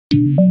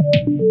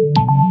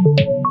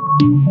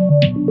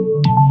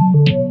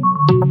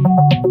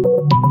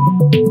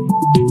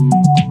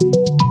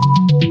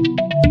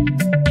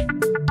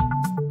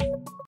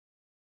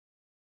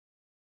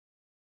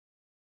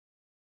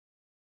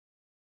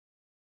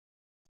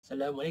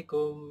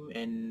Assalamualaikum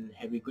and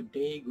have a good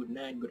day, good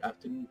night, good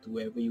afternoon to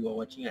wherever you are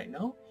watching right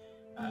now.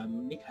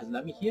 Nick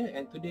Hazlami here,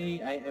 and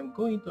today I am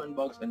going to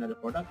unbox another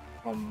product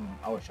from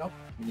our shop,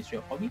 Ministry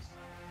of Hobbies,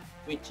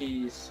 which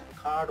is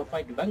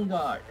CardFight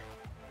Vanguard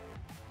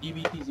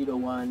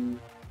DBT01.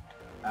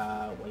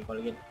 What you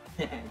call it again?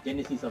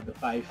 Genesis of the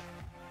five.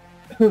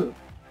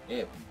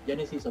 Yeah,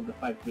 Genesis of the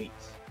five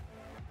grades.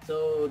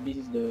 So this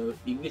is the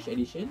English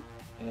edition,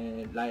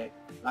 and like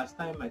last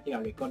time, I think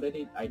I recorded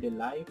it either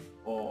live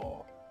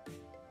or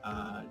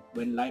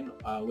went live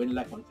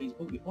on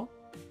Facebook before.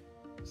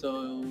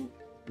 So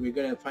we're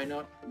gonna find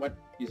out what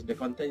is the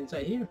content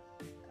inside here.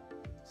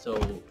 So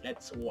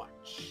let's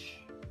watch.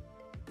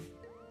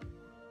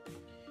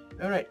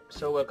 Alright,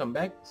 so welcome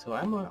back. So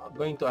I'm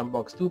going to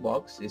unbox two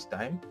boxes this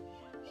time.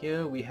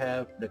 Here we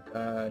have the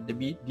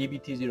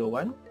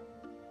DBT01.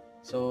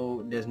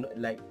 So there's no,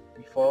 like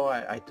before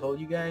I told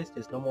you guys,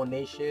 there's no more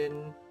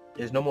nation,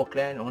 there's no more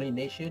clan, only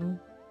nation.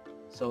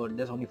 So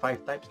there's only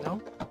 5 types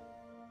now: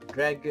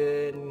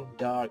 Dragon,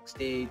 Dark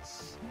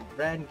States,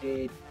 Brand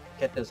Gate,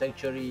 Kettle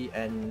Sanctuary,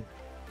 and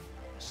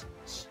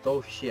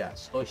Stocia.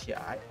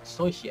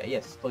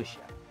 Yes,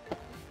 Stocia.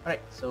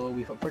 Alright, so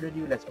without further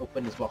ado, let's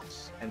open this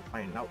box and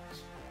find out.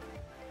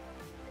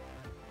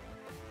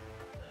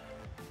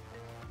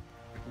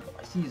 Got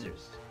my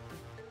scissors.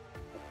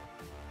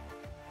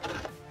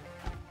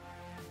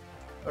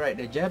 Alright,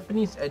 the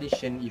Japanese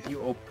edition, if you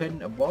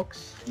open a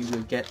box, you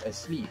will get a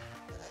sleeve.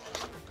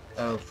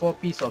 A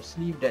 4-piece of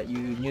sleeve that you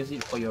use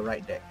it for your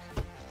right deck.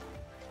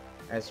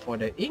 As for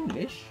the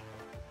English,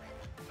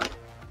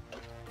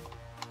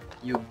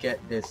 you get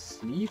the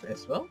sleeve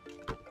as well,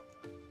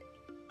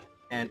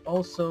 and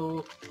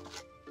also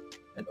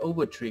an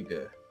over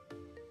trigger.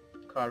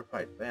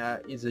 CardFight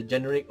is a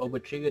generic over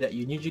trigger that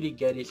you usually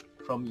get it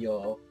from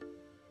your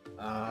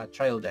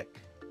trial deck.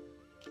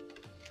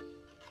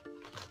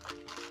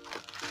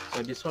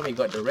 So this one we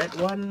got the red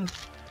one.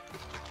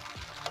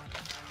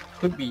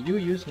 Could be you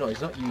use. No,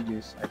 it's not you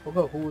use. I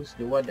forgot who's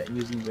the one that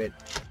using red.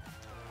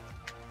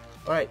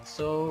 Alright,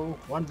 so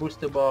one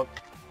booster box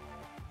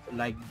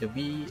like the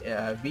V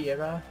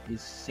era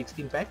is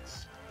 16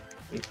 packs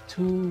with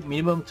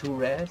minimum 2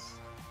 rares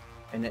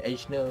and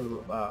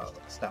additional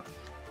stuff.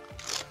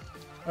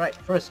 Alright,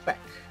 first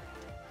pack.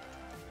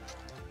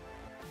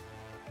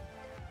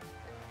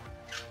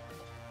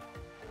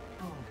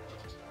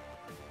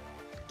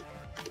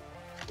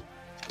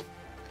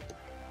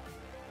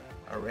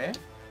 A rare.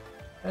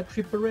 A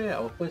triple rare.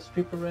 Our first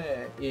triple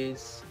rare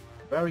is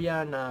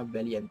Variana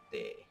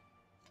Valiente.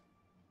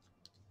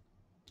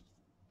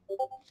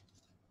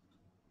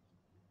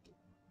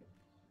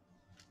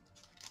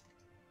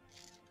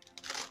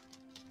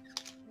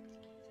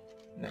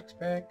 Next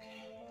pack.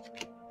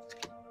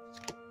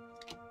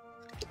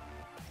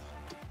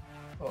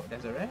 Oh,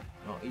 that's a rare?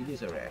 No, it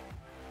is a rare.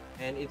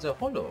 And it's a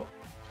holo.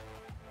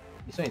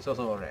 This one is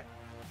also a rare.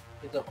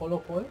 It's a holo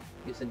foil.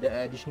 It's the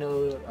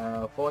additional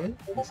foil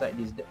inside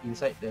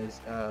this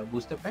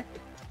booster pack.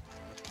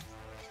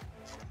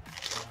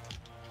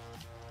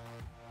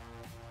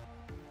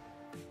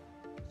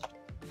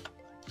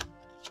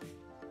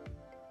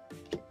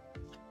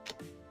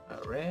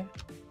 A rare.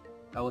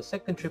 Our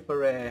second triple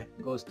rare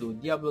goes to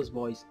Diablo's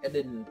Voice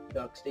Eden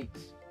Dark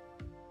States.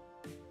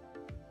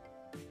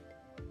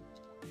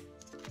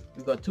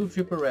 We've got 2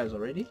 triple rares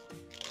already.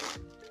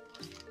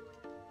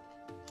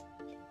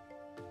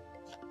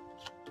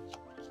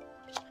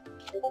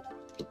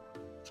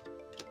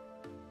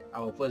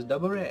 Our first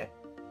double rare,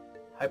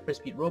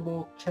 Hyperspeed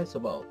Robo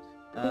Chasuble,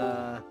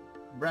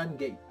 Brand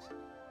Gate.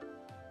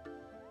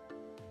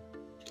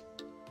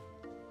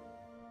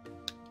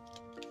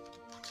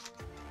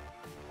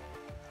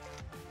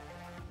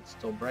 It's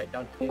so bright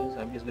down here, so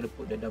I'm just gonna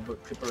put the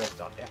triple rares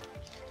down there.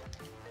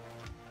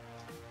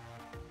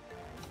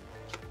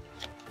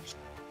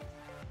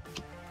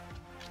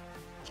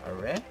 A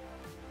rare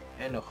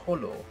and a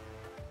holo.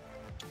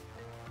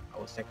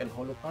 Our second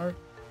holo card.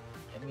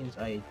 That means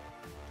I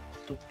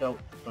took out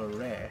a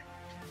rare.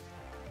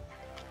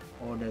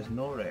 Oh, there's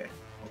no rare.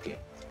 Okay,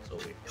 so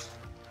wait.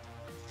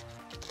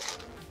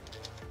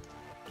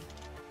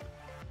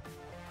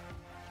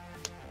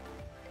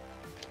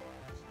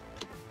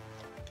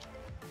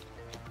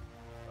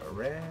 A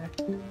rare.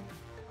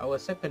 Our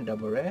second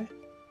double rare,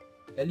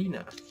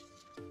 Elena.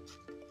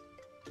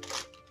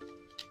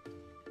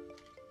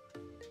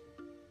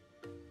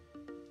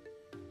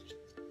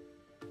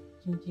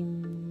 Ching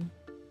ching.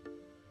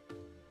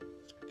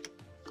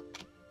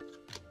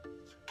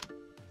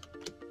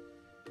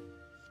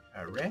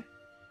 A rare,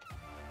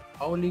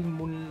 Howling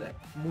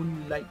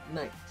Moonlight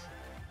Knight,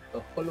 a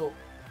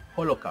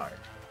holo card.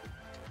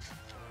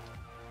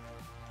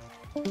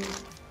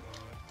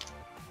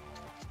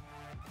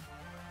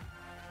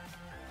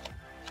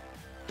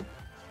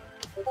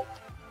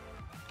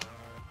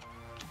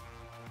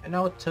 And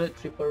our third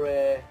triple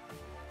rare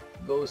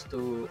goes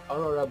to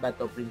Aurora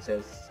Battle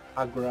Princess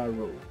Agra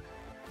Rogue.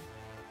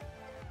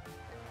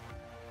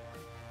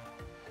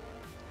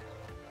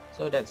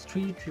 So that's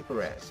 3 triple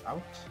rares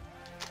out.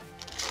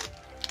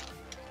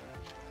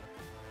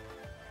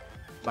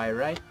 by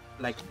right,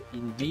 like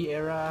in V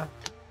era,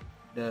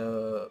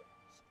 the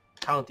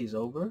count is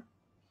over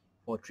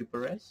for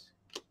triple S.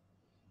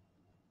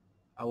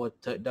 Our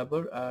third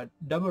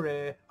double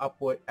rare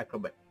upward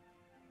acrobat.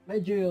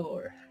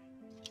 Major.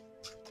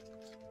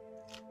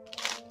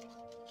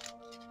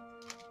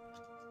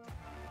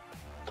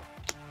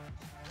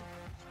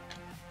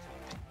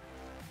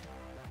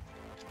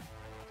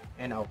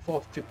 And our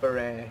fourth triple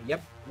rare.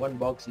 Yep, one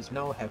box is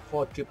now have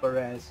 4 triple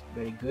rares.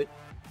 Very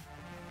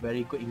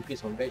good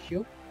increase on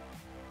ratio.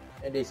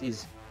 And this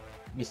is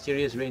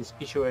Mysterious Rain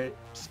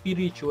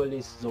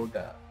Spiritualist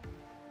Zorga.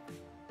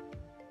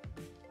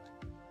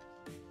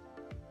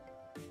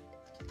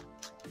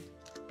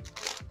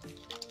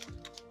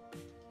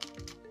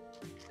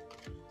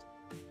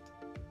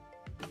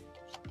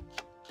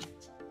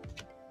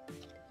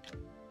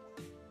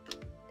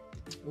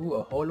 Ooh,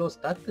 a holo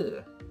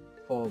starter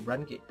for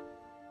Brandgate.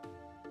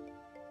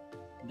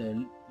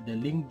 The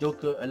Link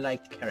Joker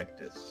alike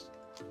characters.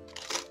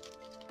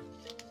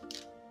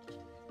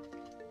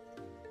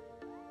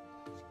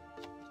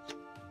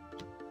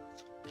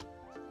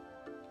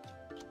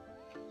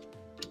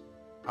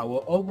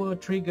 Our over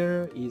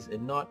trigger is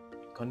not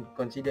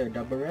considered a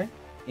double rare.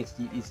 It's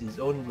its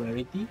own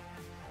rarity.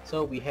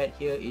 So we had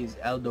here is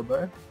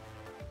Aldober,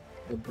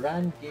 the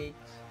Brandgate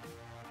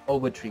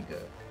over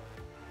trigger.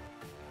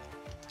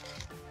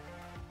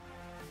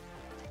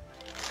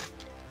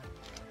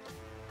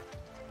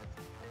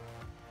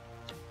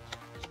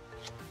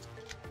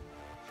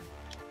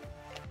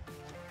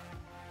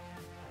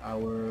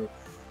 Our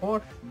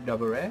fourth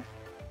double rare,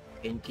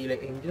 Painkiller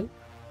Angel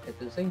at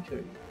the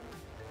Sanctuary.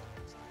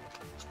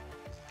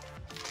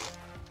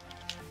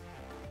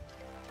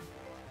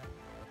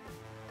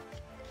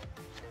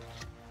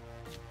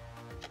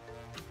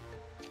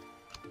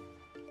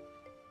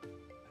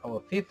 Our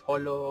fifth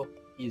holo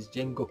is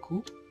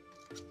Jengoku.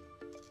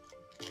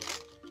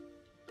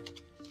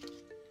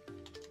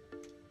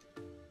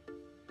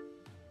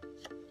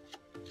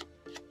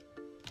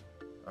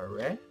 A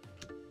rare.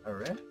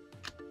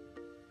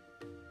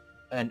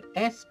 An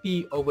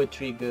SP over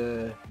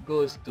trigger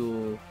goes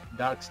to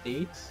Dark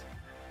States,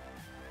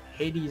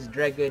 Hades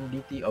Dragon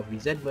DT of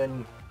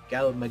Resentment,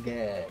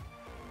 Galmagad.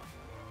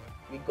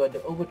 We got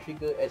the over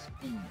trigger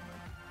SP,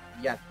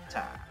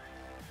 Yatta.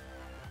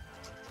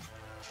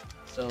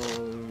 So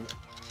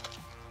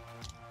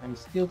I'm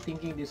still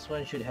thinking this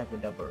one should have a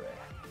double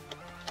rare.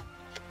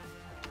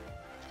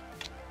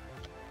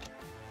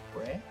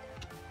 Rare?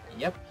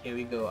 Yep, here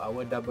we go,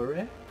 our double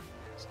rare.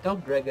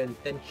 Stealth Dragon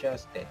Tensha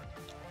Stead.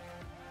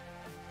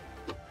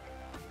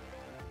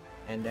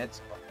 And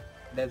that's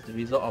the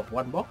result of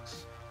one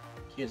box.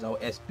 Here's our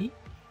SP,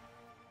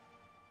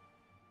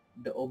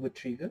 the over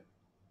trigger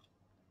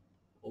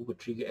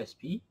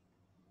SP.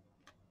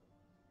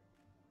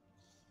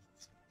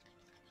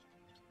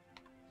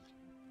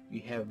 We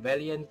have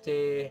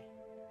Valiante,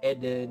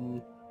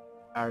 Eden,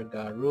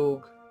 Arga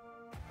Rogue,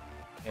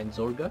 and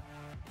Zorga.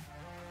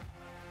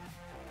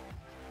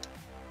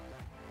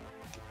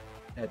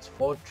 That's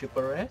 4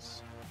 triple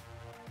rares,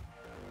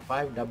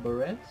 5 double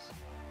rares,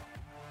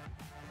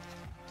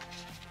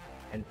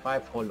 and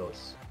 5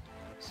 holos.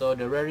 So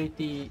the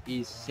rarity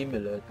is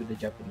similar to the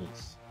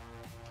Japanese.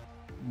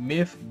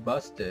 Myth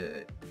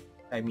busted.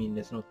 I mean,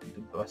 there's nothing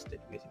to busted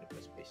with in the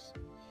first place.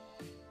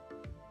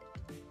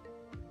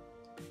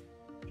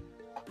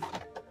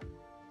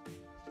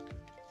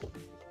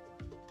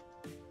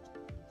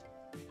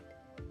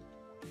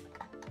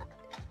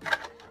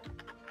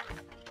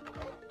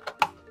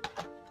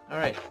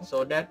 Alright,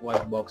 so that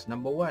was box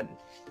number 1.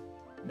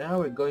 Now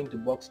we're going to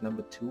box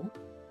number 2.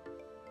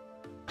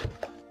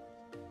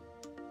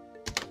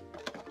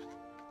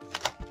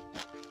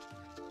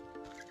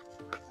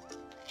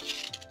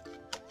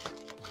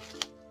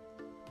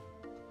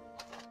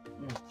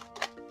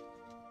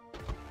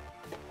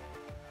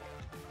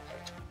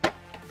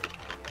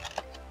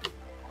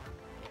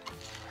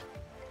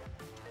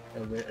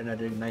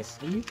 Another nice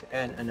sleeve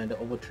and another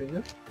over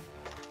trigger.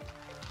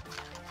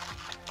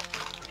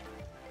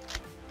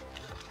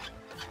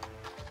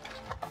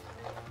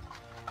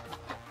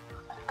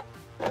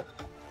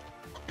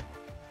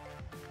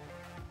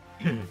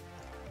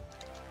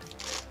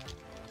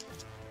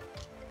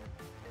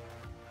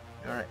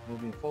 Alright,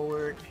 moving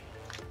forward.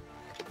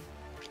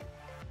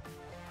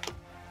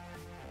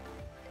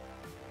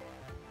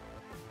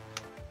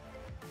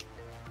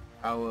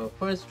 Our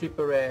first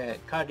triple rare,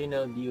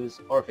 Cardinal Deus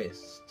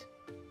Orphist,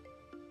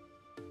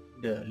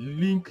 the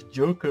Link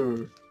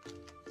Joker.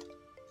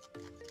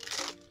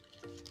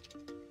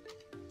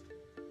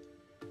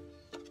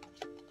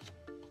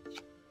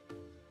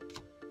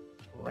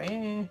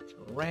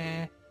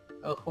 Rare,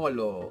 a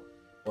holo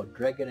for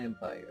Dragon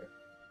Empire.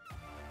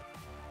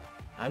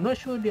 I'm not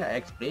sure that I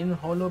explained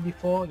holo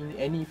before in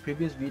any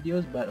previous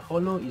videos, but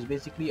holo is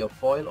basically a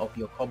foil of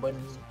your common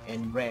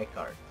and rare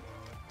card.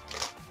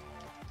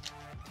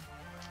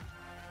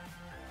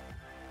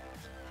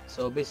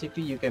 So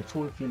basically you can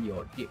fulfill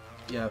your deck.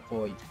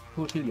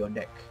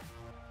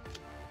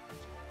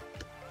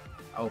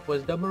 Our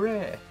first double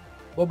rare,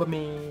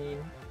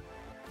 Bobamane.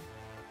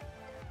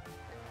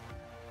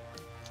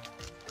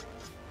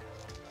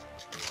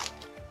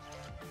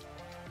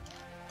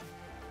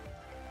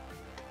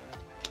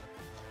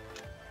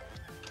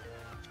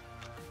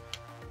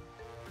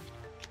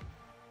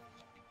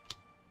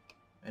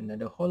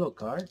 Another holo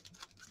card.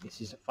 This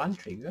is a fun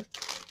trigger.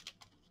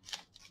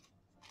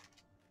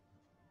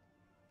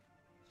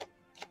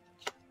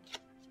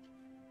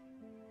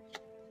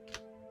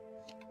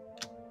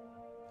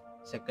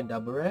 Second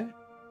double rare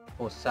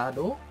for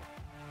Sado.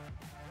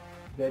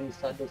 Very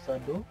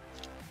Sado.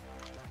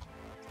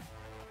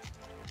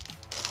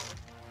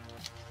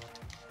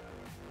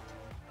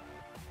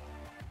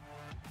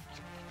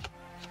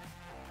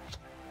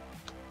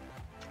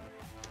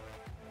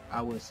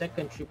 Our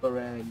second triple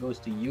rare goes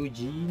to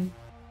Eugene.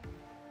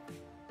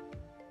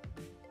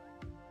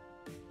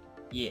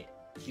 Yeah,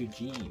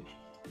 Eugene.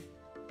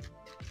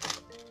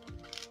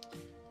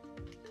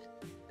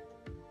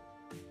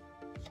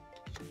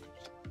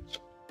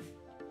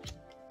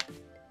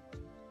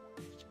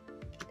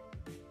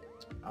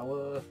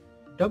 Our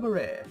double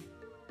rare,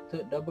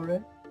 third double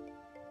rare,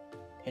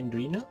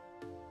 Andrina.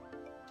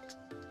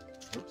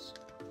 Oops.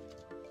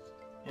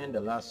 And the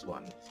last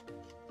one.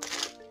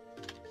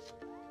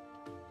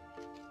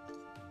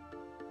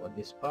 For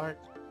this part.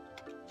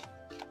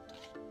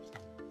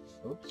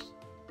 Oops.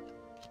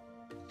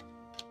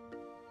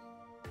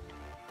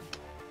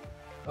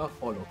 A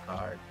holo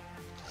card.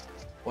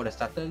 For the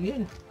starter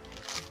again.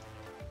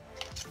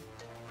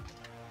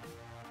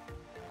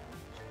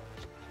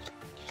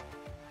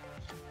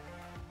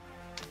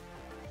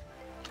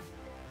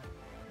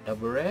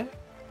 Double rare,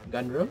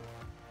 Gundram.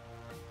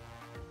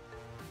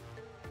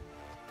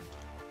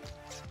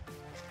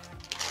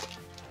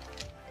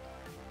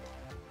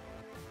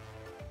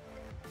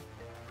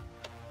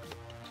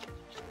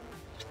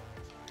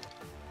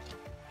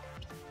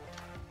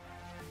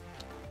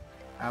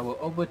 Our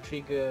over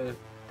trigger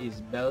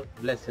is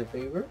Blessed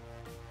Favor.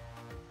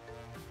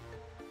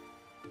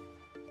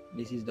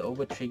 This is the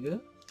over trigger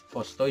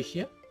for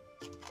Stoicia.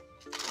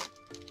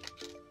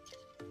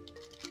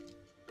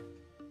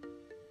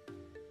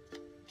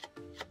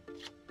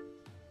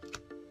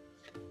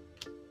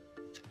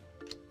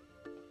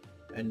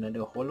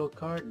 Another holo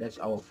card. That's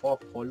our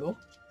fourth holo.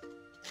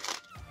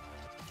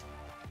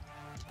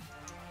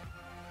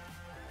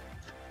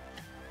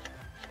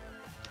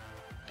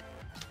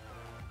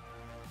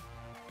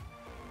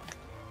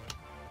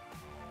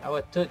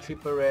 Our third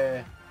triple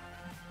rare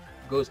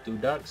goes to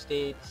Dark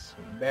States,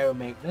 Barrow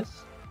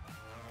Magnus.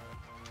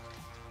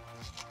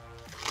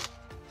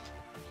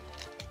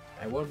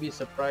 I won't be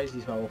surprised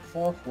if our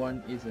fourth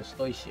one is a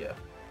Stoicia.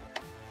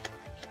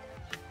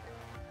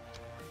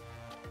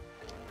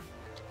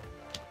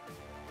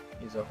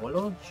 Is a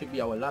holo, should be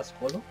our last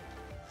holo.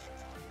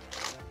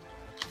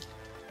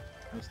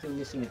 I'm still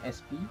missing an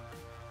SP.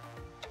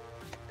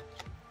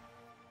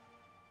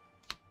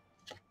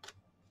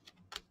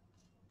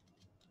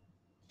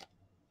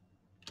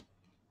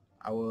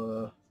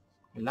 Our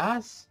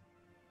last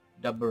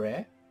double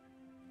rare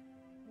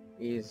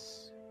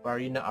is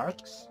Varina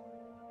Arcs.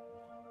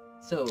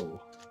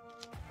 So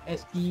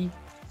SP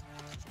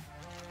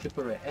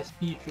triple rare,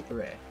 SP triple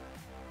rare.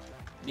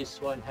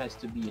 This one has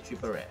to be a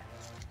triple rare.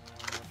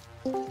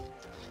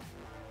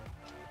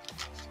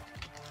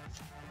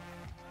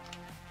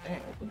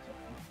 Opens up.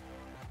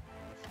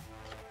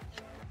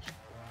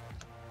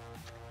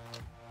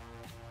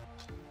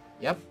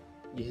 Yep,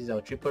 this is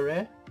our triple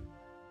rare.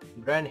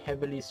 Grand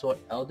Heavily Sword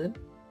Elden.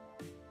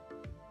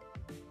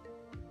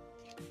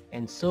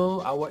 And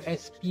so our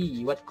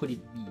SP, what could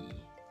it be?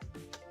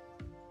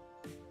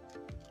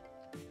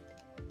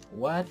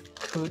 What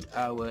could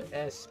our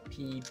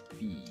SP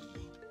be?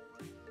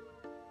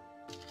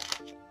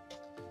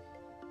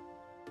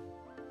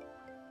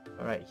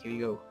 Alright, here you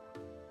go.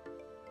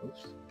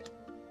 Oops.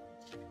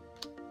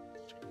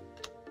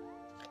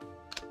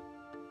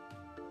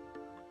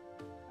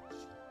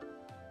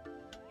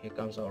 Here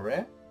comes our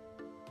rare.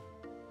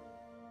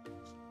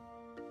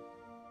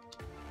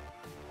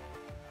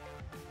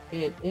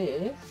 It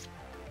is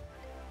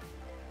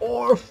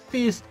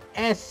Orphis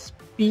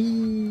SP.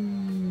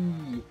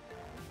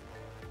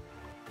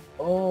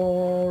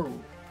 Awesome!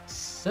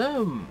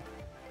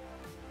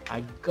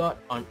 I got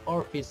an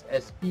Orphis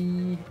SP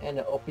and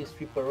an Orphis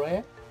triple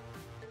rare.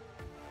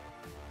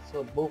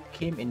 So both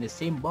came in the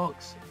same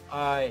box.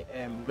 I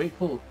am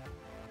grateful.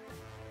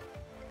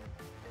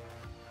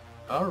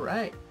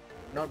 Alright,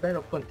 not bad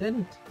of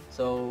content.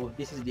 So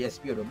this is the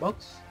SP of the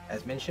box.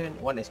 As mentioned,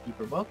 1 SP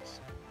per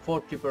box,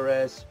 4 triple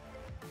rares,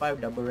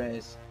 5 double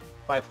rares,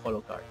 5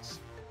 holo cards.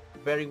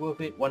 Very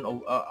worth it.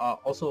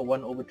 Also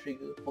one over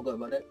trigger, forgot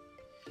about that.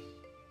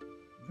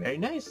 Very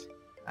nice.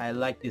 I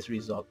like this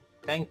result.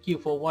 Thank you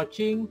for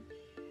watching.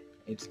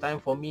 It's time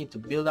for me to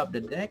build up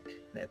the deck.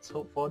 Let's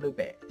hope for the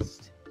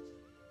best.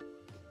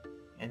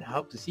 And I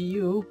hope to see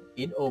you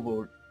in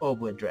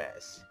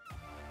OverDress.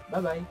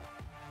 Bye bye.